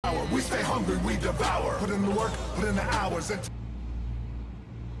We stay hungry, we devour. Put in the work, put in the hours, and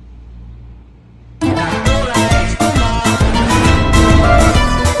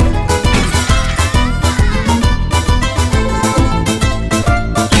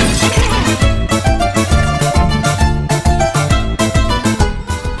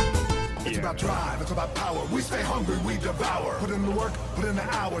drive, it's about power. We stay hungry, we devour. Put in the work, put in the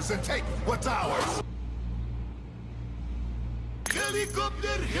hours, and take what's ours. Helicopter,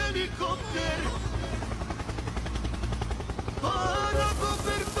 helicopter.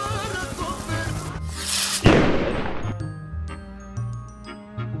 Paracopter, paracopter.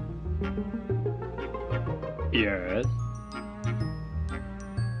 Yes.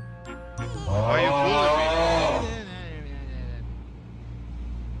 Why are you fooling me?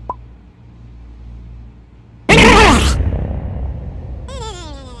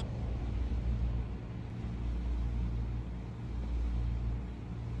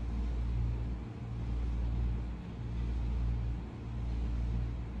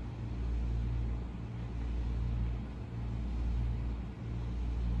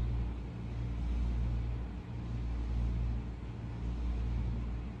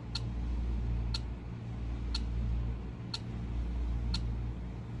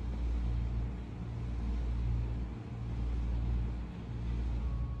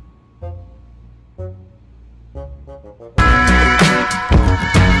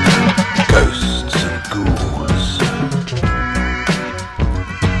 Ghosts and ghouls.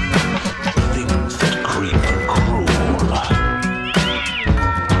 Things that creep and crawl.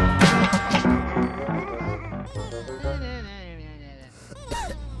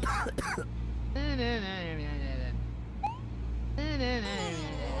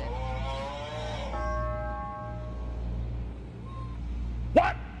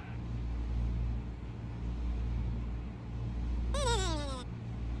 What?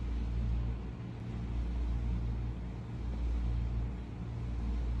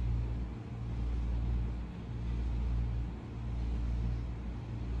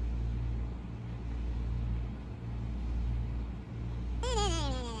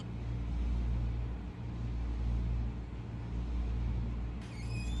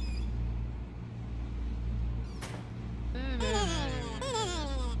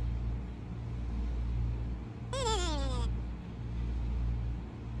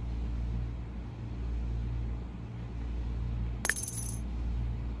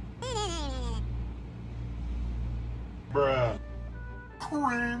 Bruh.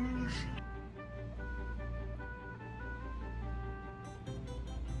 Cringe.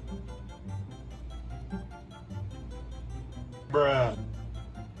 Bruh.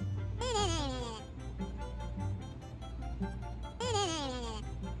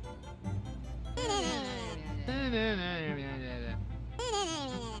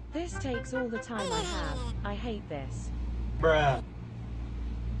 This takes all the time I have. I hate this. Bruh.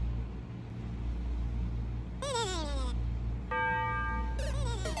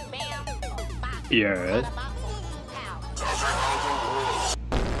 Yes.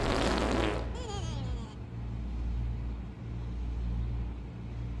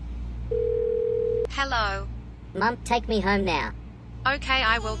 Hello. Mum, take me home now. Okay,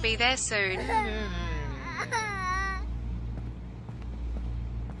 I will be there soon.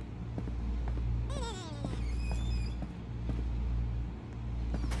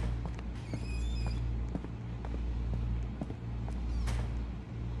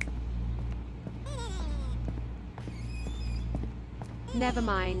 Never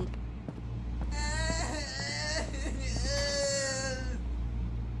mind.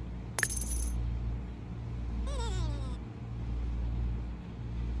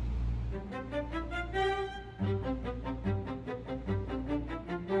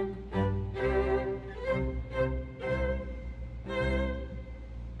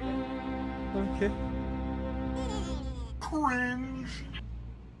 Okay. Cringe.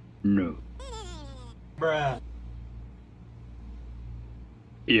 No. Bruh.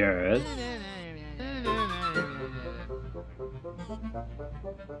 Yes.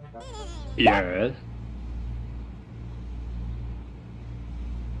 Yes.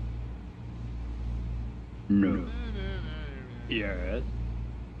 No. Yes.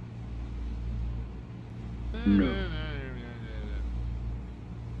 No.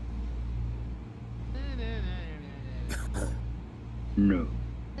 No.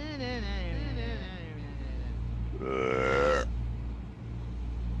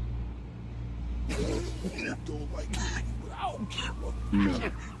 Don't like it. No.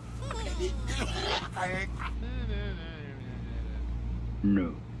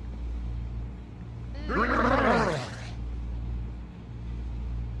 No.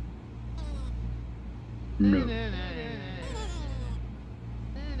 No.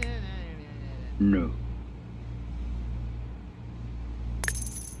 No.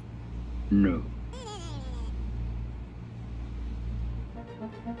 No.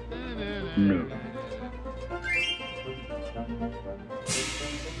 No.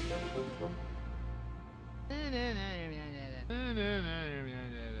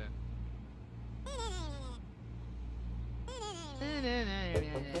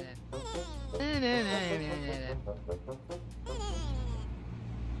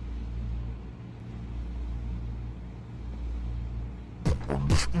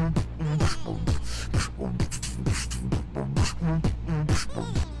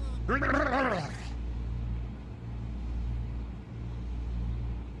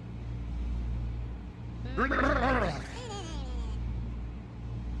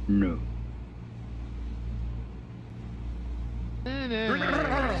 No.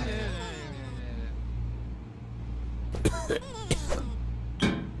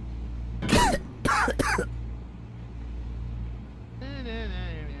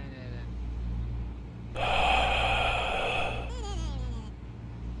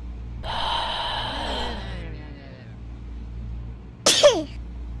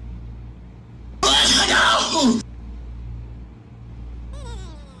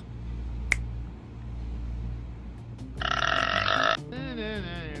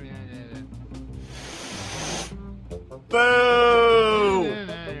 Boo!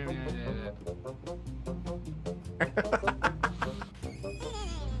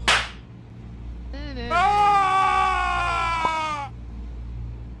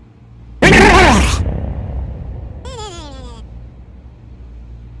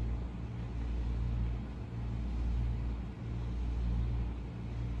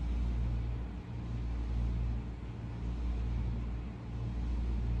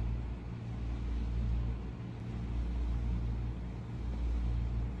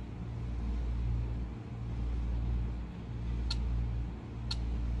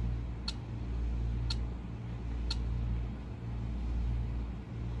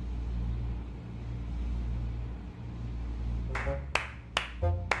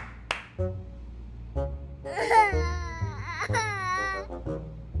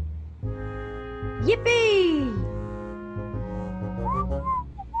 Yippee!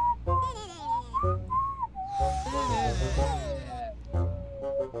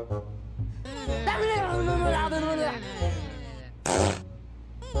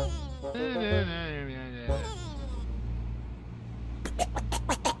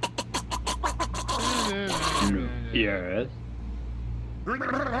 No. Yes.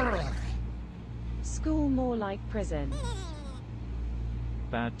 School more like prison.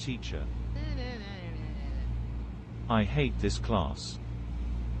 Bad teacher. I hate this class.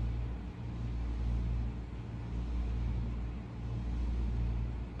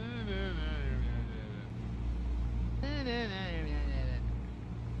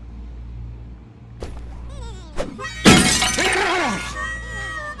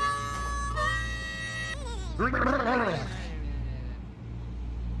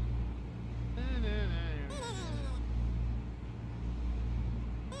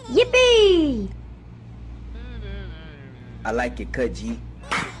 Yippee! I like it, cut G.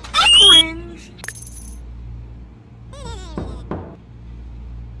 Cringe!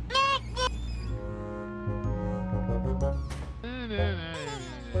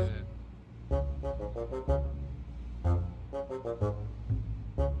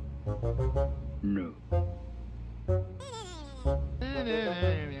 No.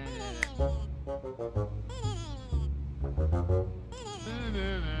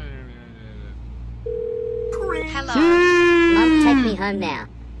 Hello. Mum, take me home now.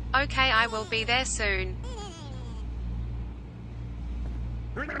 Okay, I will be there soon.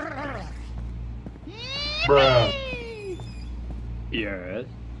 Bruh. Yes.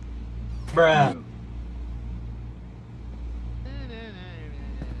 Bruh. No.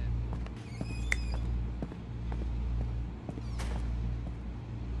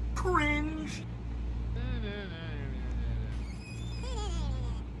 Cringe!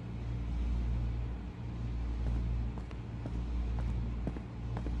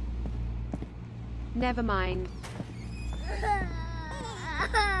 Never mind.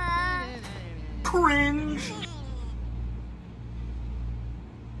 Cringe!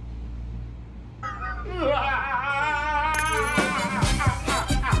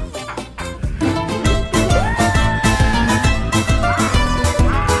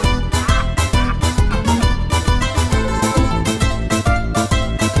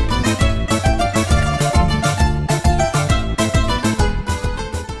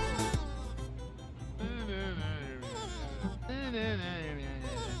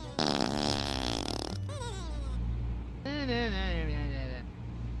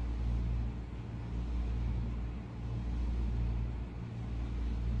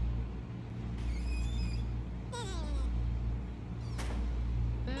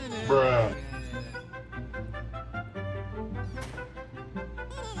 Bruh.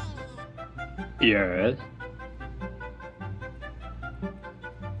 Yes.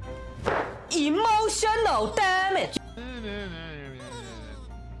 Emotional damage.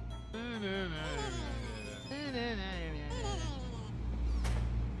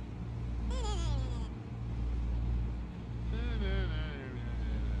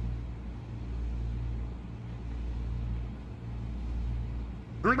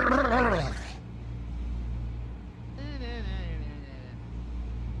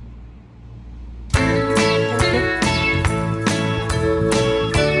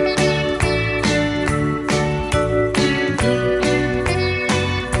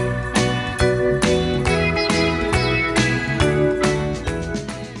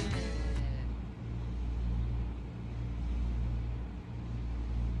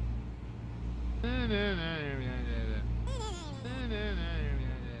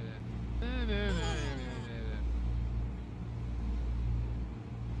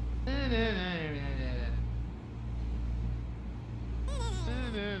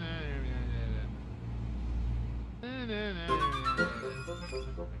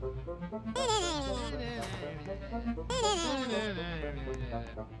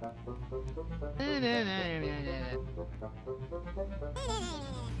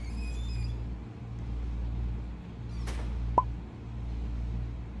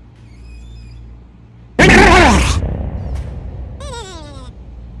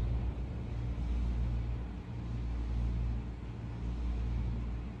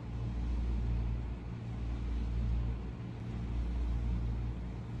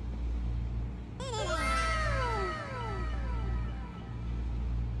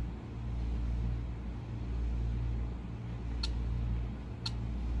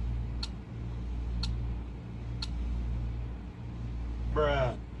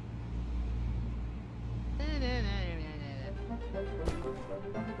 Bruh.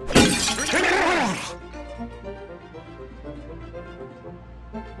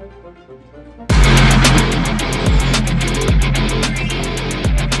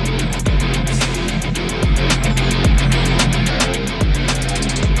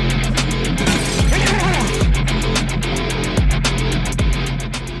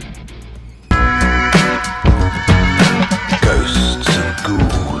 Ghosts and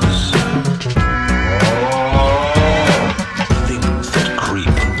ghouls. Things that creep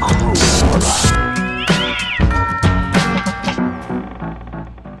and crawl.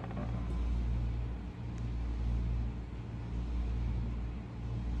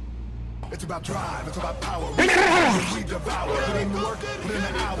 It's about drive, it's about power. We devour. Put in the work, put in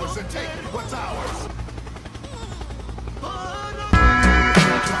the hours, and take what's ours.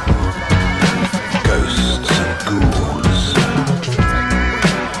 Ghosts and ghouls.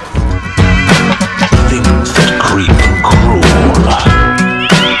 Things that creep and crawl.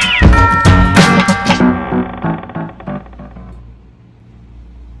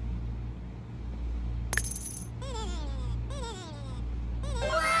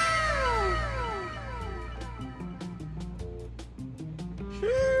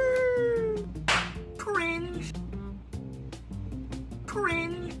 Cringe.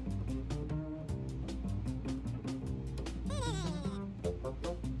 Cringe.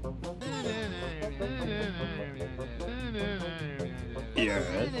 Yes.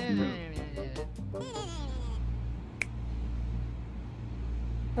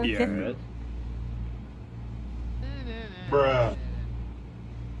 No. Yes. Bruh.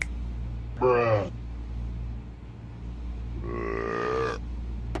 Bruh.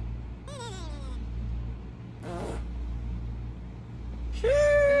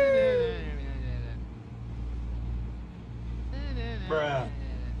 Bruh.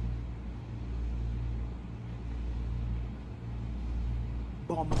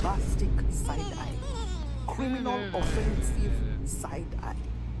 Bombastic side eye. Criminal offensive side eye.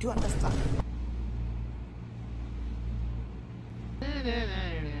 Do you understand?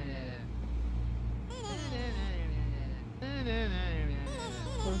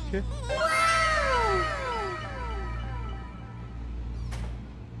 Okay.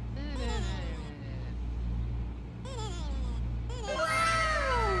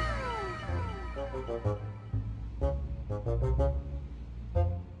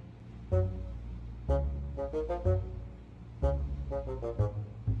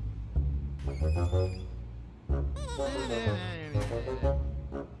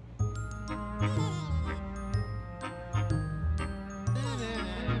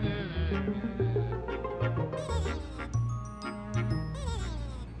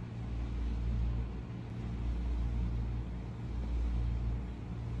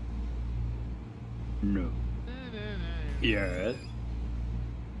 Yes.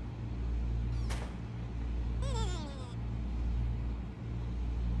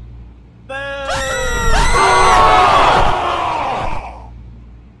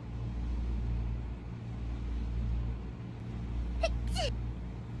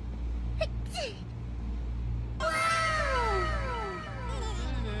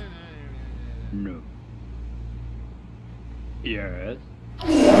 No. Yes.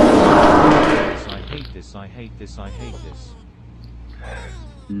 Yes, I hate this, I hate this, I hate this.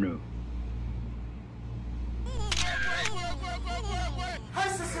 No.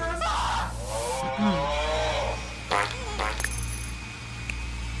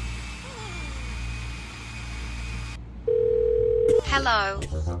 Hello.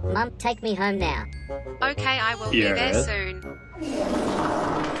 Mum, take me home now. Okay, I will be there Yes. soon.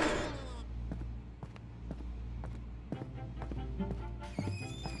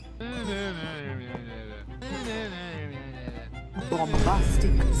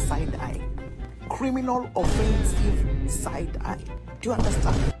 Bombastic side eye. Criminal offensive side eye. Do you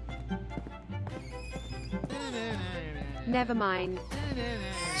understand? Never mind.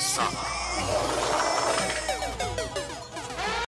 Son.